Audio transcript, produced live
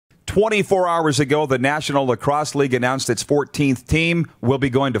24 hours ago, the National Lacrosse League announced its 14th team will be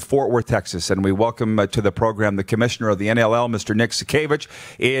going to Fort Worth, Texas. And we welcome to the program the commissioner of the NLL, Mr. Nick Sakiewicz.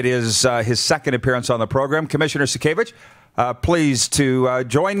 It is his second appearance on the program. Commissioner Sakiewicz, pleased to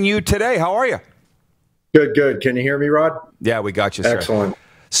join you today. How are you? Good, good. Can you hear me, Rod? Yeah, we got you, sir. Excellent.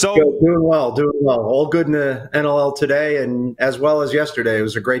 So, good, doing well. All good in the NLL today, and as well as yesterday. It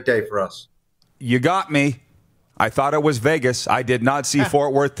was a great day for us. You got me. I thought it was Vegas. I did not see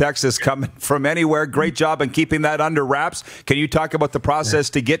Fort Worth, Texas coming from anywhere. Great job in keeping that under wraps. Can you talk about the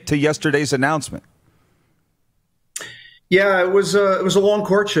process to get to yesterday's announcement? Yeah, it was a long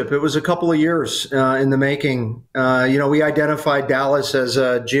courtship. It was a couple of years in the making. We identified Dallas as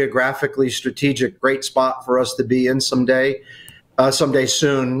a geographically strategic, great spot for us to be in someday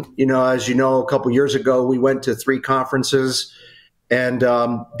soon. As you know, a couple of years ago, we went to 3 conferences, and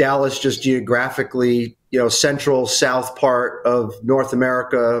Dallas just geographically, central south part of North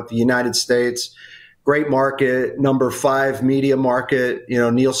America, the United States, great market, number 5 media market,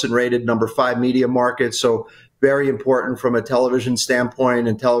 Nielsen rated number 5 media market. So very important from a television standpoint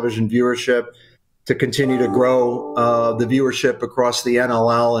and television viewership to continue to grow the viewership across the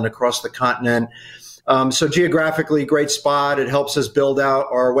NLL and across the continent. So geographically, great spot. It helps us build out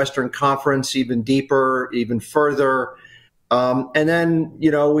our Western Conference even deeper, even further. And then,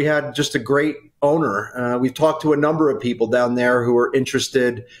 we had just a great owner. We've talked to a number of people down there who are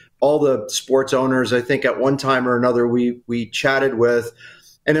interested, all the sports owners, I think at one time or another we chatted with,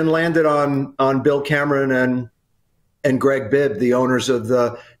 and then landed on Bill Cameron and Greg Bibb, the owners of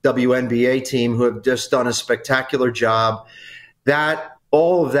the WNBA team, who have just done a spectacular job.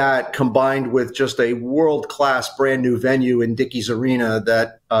 All of that combined with just a world-class brand new venue in Dickies Arena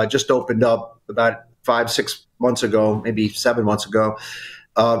that just opened up about 5-6 months ago, maybe 7 months ago.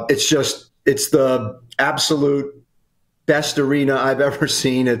 It's the absolute best arena I've ever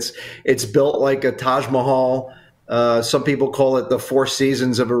seen. It's built like a Taj Mahal. Some people call it the 4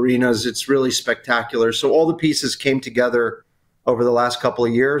 seasons of arenas. It's really spectacular. So all the pieces came together over the last couple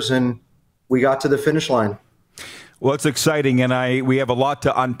of years, and we got to the finish line. Well, it's exciting, and we have a lot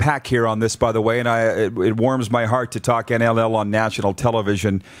to unpack here on this, by the way, and it warms my heart to talk NLL on national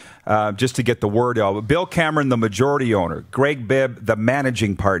television, just to get the word out. Bill Cameron, the majority owner, Greg Bibb, the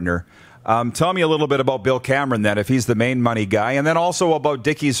managing partner. Tell me a little bit about Bill Cameron then, if he's the main money guy, and then also about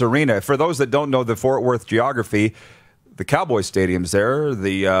Dickies Arena. For those that don't know the Fort Worth geography, the Cowboys Stadium's there,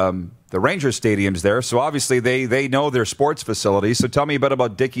 the Rangers Stadium's there, so obviously they know their sports facilities. So tell me a bit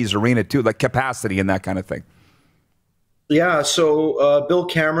about Dickies Arena too, like capacity and that kind of thing. Yeah, so Bill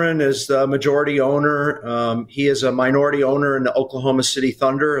Cameron is the majority owner. He is a minority owner in the Oklahoma City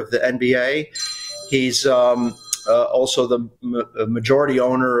Thunder of the NBA. He's also the majority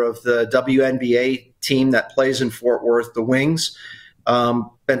owner of the WNBA team that plays in Fort Worth, the Wings.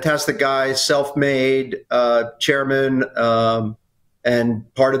 Fantastic guy, self-made, chairman,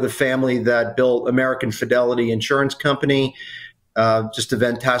 and part of the family that built American Fidelity Insurance Company. Just a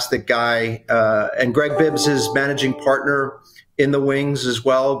fantastic guy. And Greg Bibb's his managing partner in the Wings as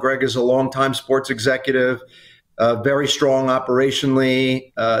well. Greg is a longtime sports executive, very strong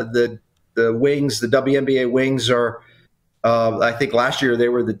operationally. The Wings, the WNBA Wings are, I think last year they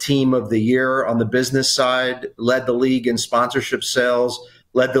were the team of the year on the business side, led the league in sponsorship sales,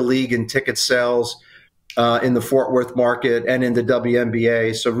 led the league in ticket sales in the Fort Worth market and in the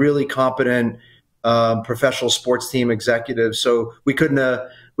WNBA. So really competent professional sports team executives. So we couldn't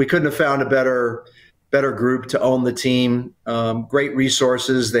have found a better group to own the team. Great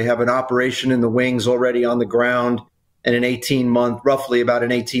resources. They have an operation in the Wings already on the ground, and roughly about an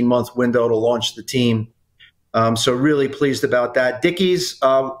 18-month window to launch the team. So really pleased about that. Dickies,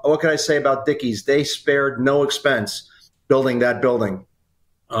 what can I say about Dickies? They spared no expense building that building.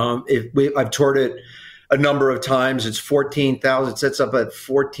 I've toured it a number of times. It's 14,000. It sets up at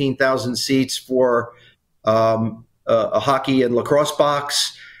 14,000 seats for a hockey and lacrosse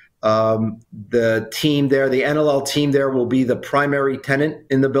box. The team there, the NLL team there, will be the primary tenant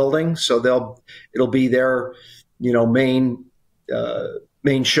in the building. So it'll be their main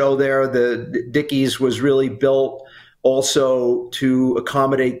show there. The Dickies was really built also to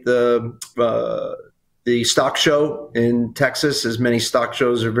accommodate the stock show in Texas, as many stock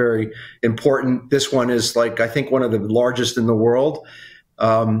shows are very important. This one is I think one of the largest in the world.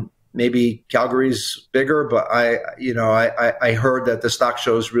 Maybe Calgary's bigger, but I heard that the stock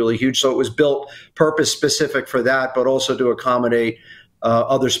show is really huge. So it was built purpose specific for that, but also to accommodate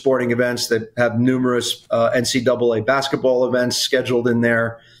other sporting events that have numerous NCAA basketball events scheduled in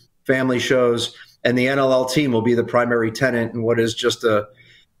there, family shows, and the NLL team will be the primary tenant in what is just a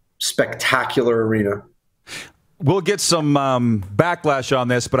spectacular arena. we'll get some backlash on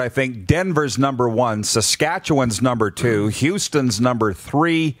this, but I think Denver's number 1, Saskatchewan's number 2, Houston's number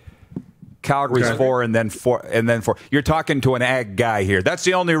 3, Calgary's 4, and then 4, and then 4. You're talking to an ag guy here. That's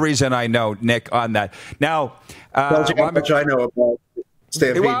the only reason I know, Nick, on that. Now, which I know about.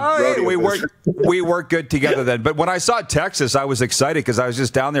 We work good together then. But when I saw Texas, I was excited because I was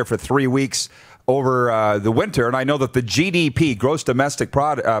just down there for 3 weeks over the winter, and I know that the GDP, gross domestic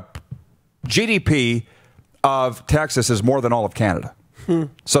product, GDP of Texas is more than all of Canada.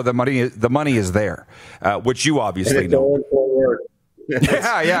 So the money is there, which you obviously know.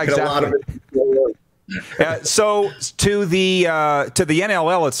 Yeah, exactly. So to the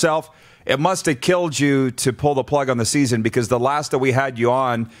NLL itself, it must have killed you to pull the plug on the season, because the last that we had you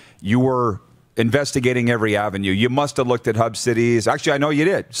on, you were investigating every avenue. You must have looked at hub cities. Actually, I know you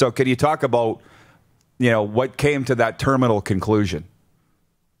did. So can you talk about, what came to that terminal conclusion?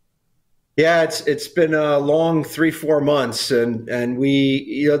 Yeah, it's been a long 3-4 months, and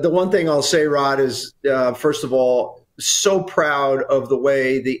we, the one thing I'll say, Rod, is first of all, so proud of the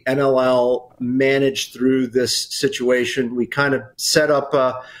way the NLL managed through this situation. We kind of set up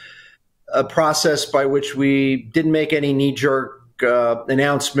a process by which we didn't make any knee-jerk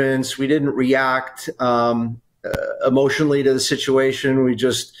announcements. We didn't react emotionally to the situation.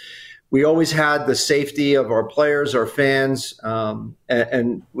 We always had the safety of our players, our fans,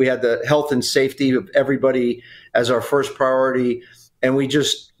 and we had the health and safety of everybody as our first priority. And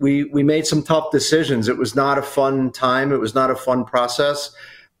we made some tough decisions. It was not a fun time. It was not a fun process.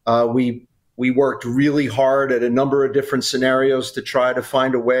 We worked really hard at a number of different scenarios to try to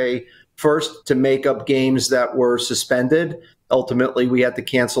find a way, first, to make up games that were suspended. Ultimately, we had to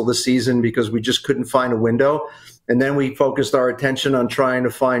cancel the season because we just couldn't find a window. And then we focused our attention on trying to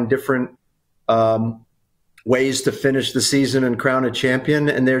find different ways to finish the season and crown a champion,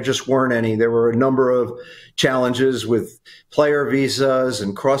 and there just weren't any. There were a number of challenges with player visas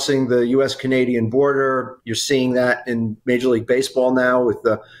and crossing the U.S.-Canadian border. You're seeing that in Major League Baseball now with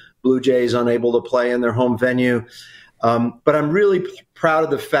the Blue Jays unable to play in their home venue. But I'm really proud of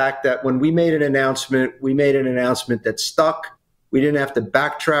the fact that when we made an announcement that stuck. We didn't have to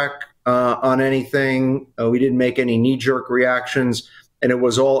backtrack on anything. We didn't make any knee-jerk reactions. And it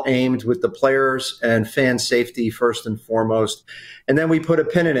was all aimed with the players and fan safety first and foremost. And then we put a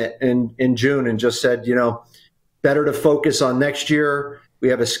pin in it in June and just said, better to focus on next year. We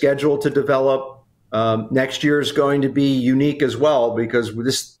have a schedule to develop. Next year is going to be unique as well, because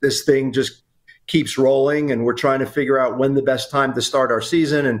this thing just keeps rolling, and we're trying to figure out when the best time to start our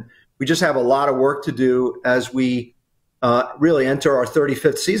season. And we just have a lot of work to do as we really enter our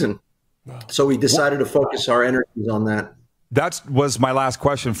 35th season. So we decided to focus our energies on that. That was my last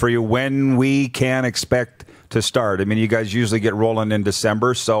question for you. When we can expect to start? I mean, you guys usually get rolling in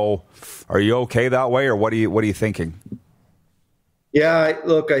December, so are you okay that way, or what are you thinking? Yeah,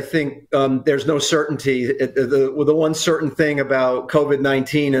 look, I think there's no certainty. The one certain thing about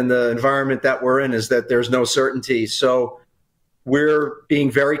COVID-19 and the environment that we're in is that there's no certainty. So we're being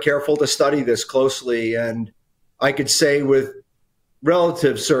very careful to study this closely, and I could say with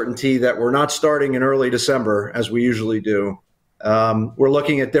relative certainty that we're not starting in early December as we usually do. We're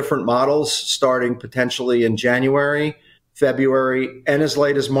looking at different models starting potentially in January, February, and as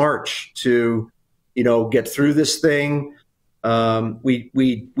late as March to, get through this thing.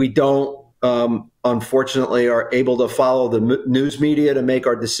 We don't, unfortunately, are able to follow the news media to make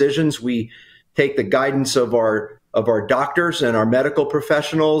our decisions. We take the guidance of our doctors and our medical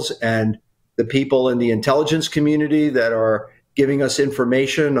professionals and the people in the intelligence community that are giving us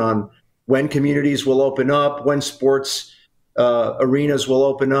information on when communities will open up, when sports arenas will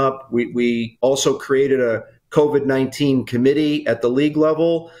open up. We also created a COVID-19 committee at the league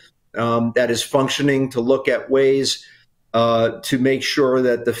level that is functioning to look at ways to make sure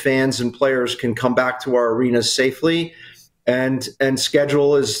that the fans and players can come back to our arenas safely. And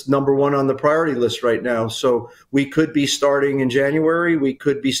schedule is number one on the priority list right now. So we could be starting in January. We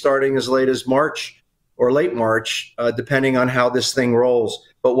could be starting as late as March or late March, depending on how this thing rolls.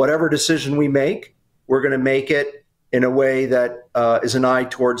 But whatever decision we make, we're going to make it in a way that is an eye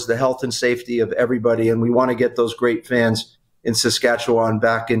towards the health and safety of everybody. And we want to get those great fans in Saskatchewan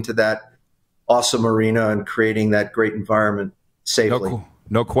back into that awesome arena and creating that great environment safely.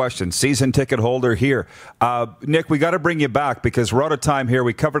 No question. Season ticket holder here. Nick, we got to bring you back because we're out of time here.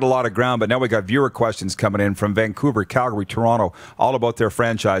 We covered a lot of ground, but now we got viewer questions coming in from Vancouver, Calgary, Toronto, all about their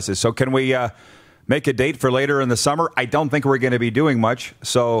franchises. So can we make a date for later in the summer? I don't think we're going to be doing much.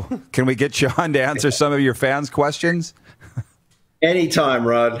 So can we get you on to answer some of your fans' questions? Anytime,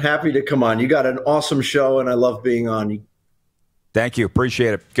 Rod. Happy to come on. You got an awesome show, and I love being on. Thank you.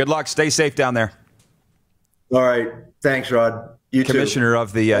 Appreciate it. Good luck. Stay safe down there. All right. Thanks, Rod. You Commissioner too.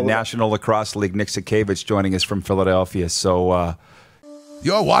 of the National Lacrosse League, Nick Sakiewicz, joining us from Philadelphia. So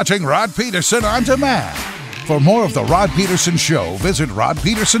you're watching Rod Pedersen On Demand. For more of The Rod Pedersen Show, visit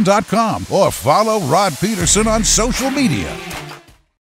rodpedersen.com or follow Rod Pedersen on social media.